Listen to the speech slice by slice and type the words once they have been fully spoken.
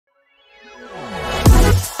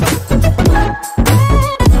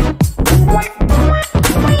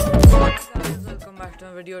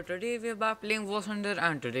So today we're back playing War Thunder,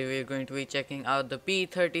 and today we're going to be checking out the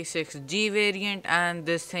P36G variant, and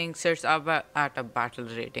this thing sits up at a battle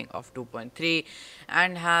rating of 2.3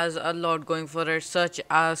 and has a lot going for it, such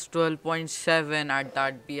as 12.7 at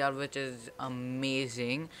that BR, which is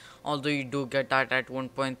amazing. Although you do get that at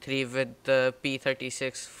 1.3 with the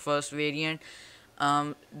P36 first variant.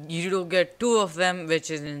 You do get two of them,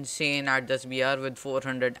 which is insane at this BR with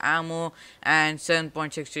 400 ammo and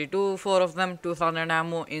 7.62. Four of them, 2000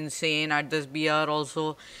 ammo, insane at this BR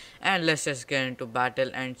also. And let's just get into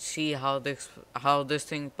battle and see how this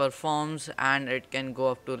thing performs, and it can go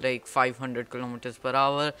up to like 500 kilometers per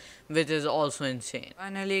hour, which is also insane.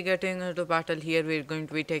 Finally getting into battle here, we're going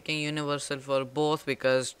to be taking universal for both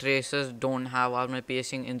because tracers don't have armor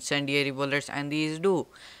piercing incendiary bullets and these do.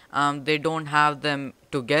 They don't have them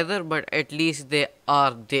together, but at least they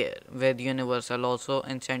are there with universal also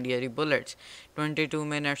incendiary bullets. 22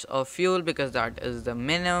 minutes of fuel because that is the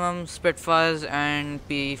minimum. Spitfires and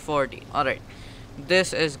P40. Alright,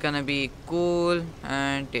 this is gonna be cool,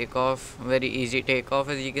 and takeoff, very easy takeoff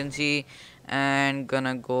as you can see, and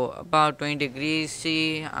gonna go about 20 degrees,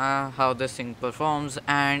 see how this thing performs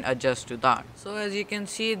and adjust to that. So as you can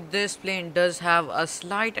see, this plane does have a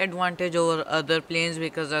slight advantage over other planes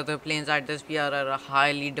because other planes at this PR are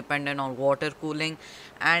highly dependent on water cooling,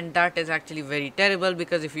 and that is actually very terrible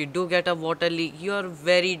because if you do get a water leak, you are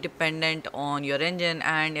very dependent on your engine,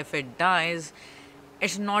 and if it dies,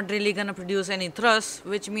 it's not really gonna produce any thrust,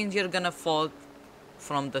 which means you're gonna fall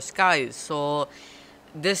from the skies. So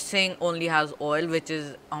this thing only has oil, which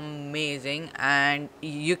is amazing, and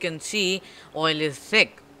you can see oil is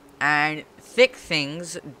thick, and thick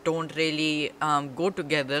things don't really go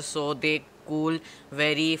together, so they cool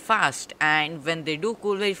very fast, and when they do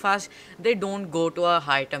cool very fast, they don't go to a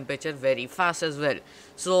high temperature very fast as well.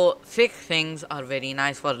 So thick things are very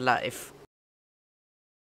nice for life.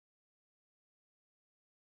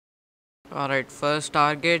 Alright, first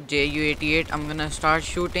target JU-88. I'm gonna start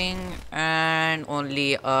shooting, and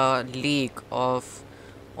only a leak of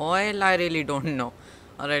oil, I really don't know.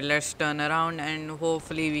 Alright, let's turn around and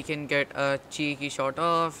hopefully we can get a cheeky shot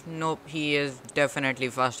off. Nope, he is definitely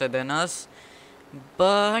faster than us.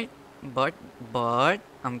 But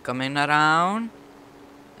I'm coming around,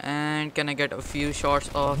 and can I get a few shots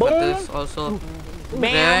off at this also?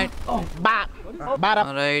 Right.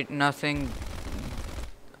 Alright, nothing.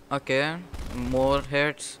 Okay, more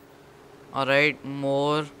hits. Alright,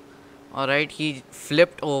 more. Alright, he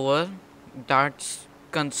flipped over. That's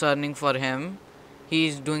concerning for him.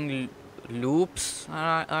 He's doing loops.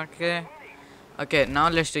 Okay. Okay, now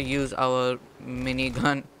let's use our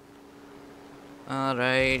minigun.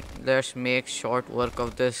 Alright, let's make short work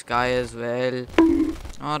of this guy as well.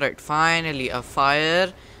 Alright, finally a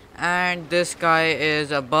fire. And this guy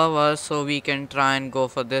is above us, so we can try and go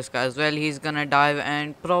for this guy as well. He's gonna dive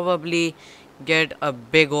and probably get a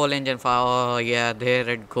big old engine fire. Oh yeah, there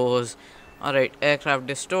it goes. Alright, aircraft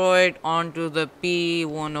destroyed. Onto the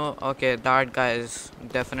P10. Okay, that guy is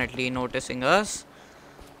definitely noticing us.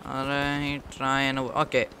 Alright, try and...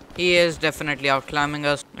 okay, he is definitely out climbing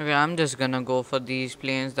us. Okay, I'm just gonna go for these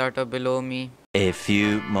planes that are below me. A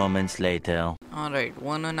few moments later. Alright,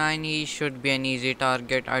 109, he should be an easy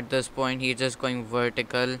target at this point. He's just going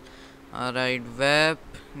vertical. Alright, Web,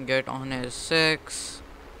 get on his 6.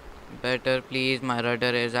 Better please, my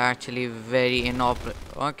rudder is actually very inoperable.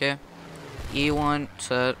 Okay, E1,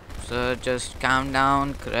 sir, just calm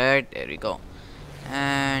down. Correct, there we go.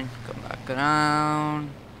 And come back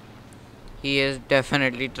around. He is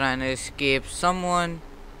definitely trying to escape someone.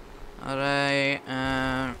 Alright,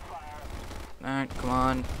 and come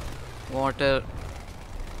on, water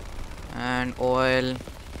and oil.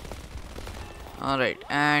 Alright,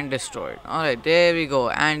 and destroyed. Alright, there we go.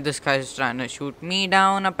 And this guy is trying to shoot me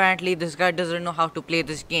down. Apparently this guy doesn't know how to play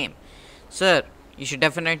this game. Sir, you should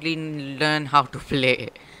definitely learn how to play.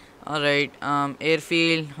 Alright,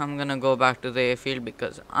 airfield. I'm gonna go back to the airfield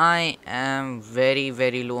because I am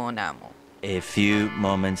very low on ammo. A few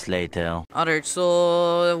moments later. Alright,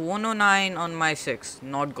 so 109 on my 6,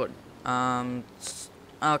 not good.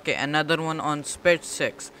 Okay, another one on Spit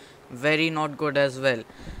 6, very not good as well.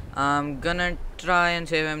 I'm gonna try and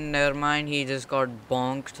save him. Never mind, he just got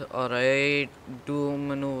bonked. Alright, do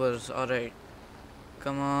maneuvers. Alright,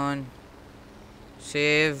 come on,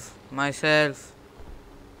 save myself.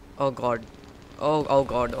 Oh god, oh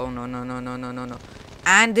god, oh no,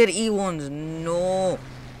 and their E1s, no,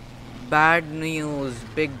 bad news,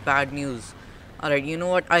 big bad news. Alright, you know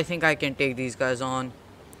what, I think I can take these guys on.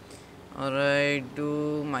 Alright,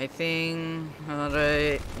 do my thing.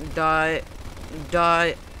 Alright, die.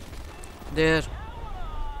 There.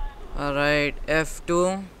 Alright,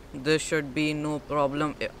 F2. This should be no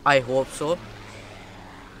problem. I hope so.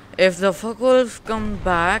 If the fuckwolf come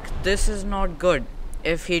back, this is not good.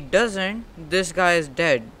 If he doesn't, this guy is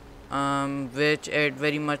dead. Which it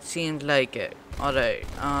very much seems like it. Alright,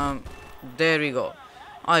 there we go.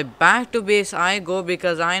 Alright, back to base I go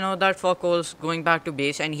because I know that fuckwolf's going back to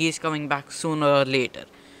base and he's coming back sooner or later.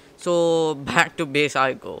 So, back to base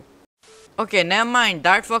I go. Okay, never mind.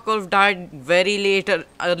 That fuckwolf died very later,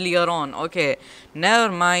 earlier on. Okay,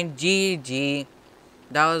 never mind. GG.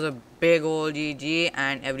 That was a big old GG,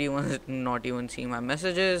 and everyone's not even seeing my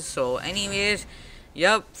messages. So, anyways,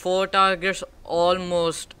 yep, 4 targets,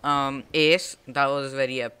 almost ace. That was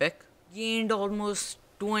very epic. Gained almost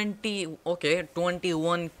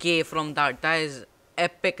 21k from that. That is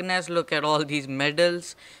epicness. Look at all these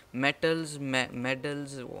medals. Medals.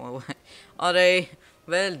 Alright.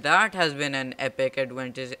 Well, that has been an epic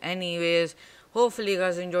advantage anyways. Hopefully you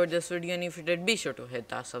guys enjoyed this video, and if you did, be sure to hit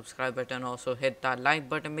that subscribe button, also hit that like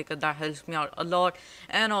button because that helps me out a lot.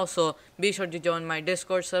 And also be sure to join my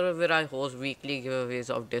Discord server where I host weekly giveaways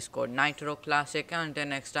of Discord Nitro Classic. And until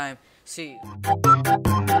next time, see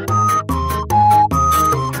you.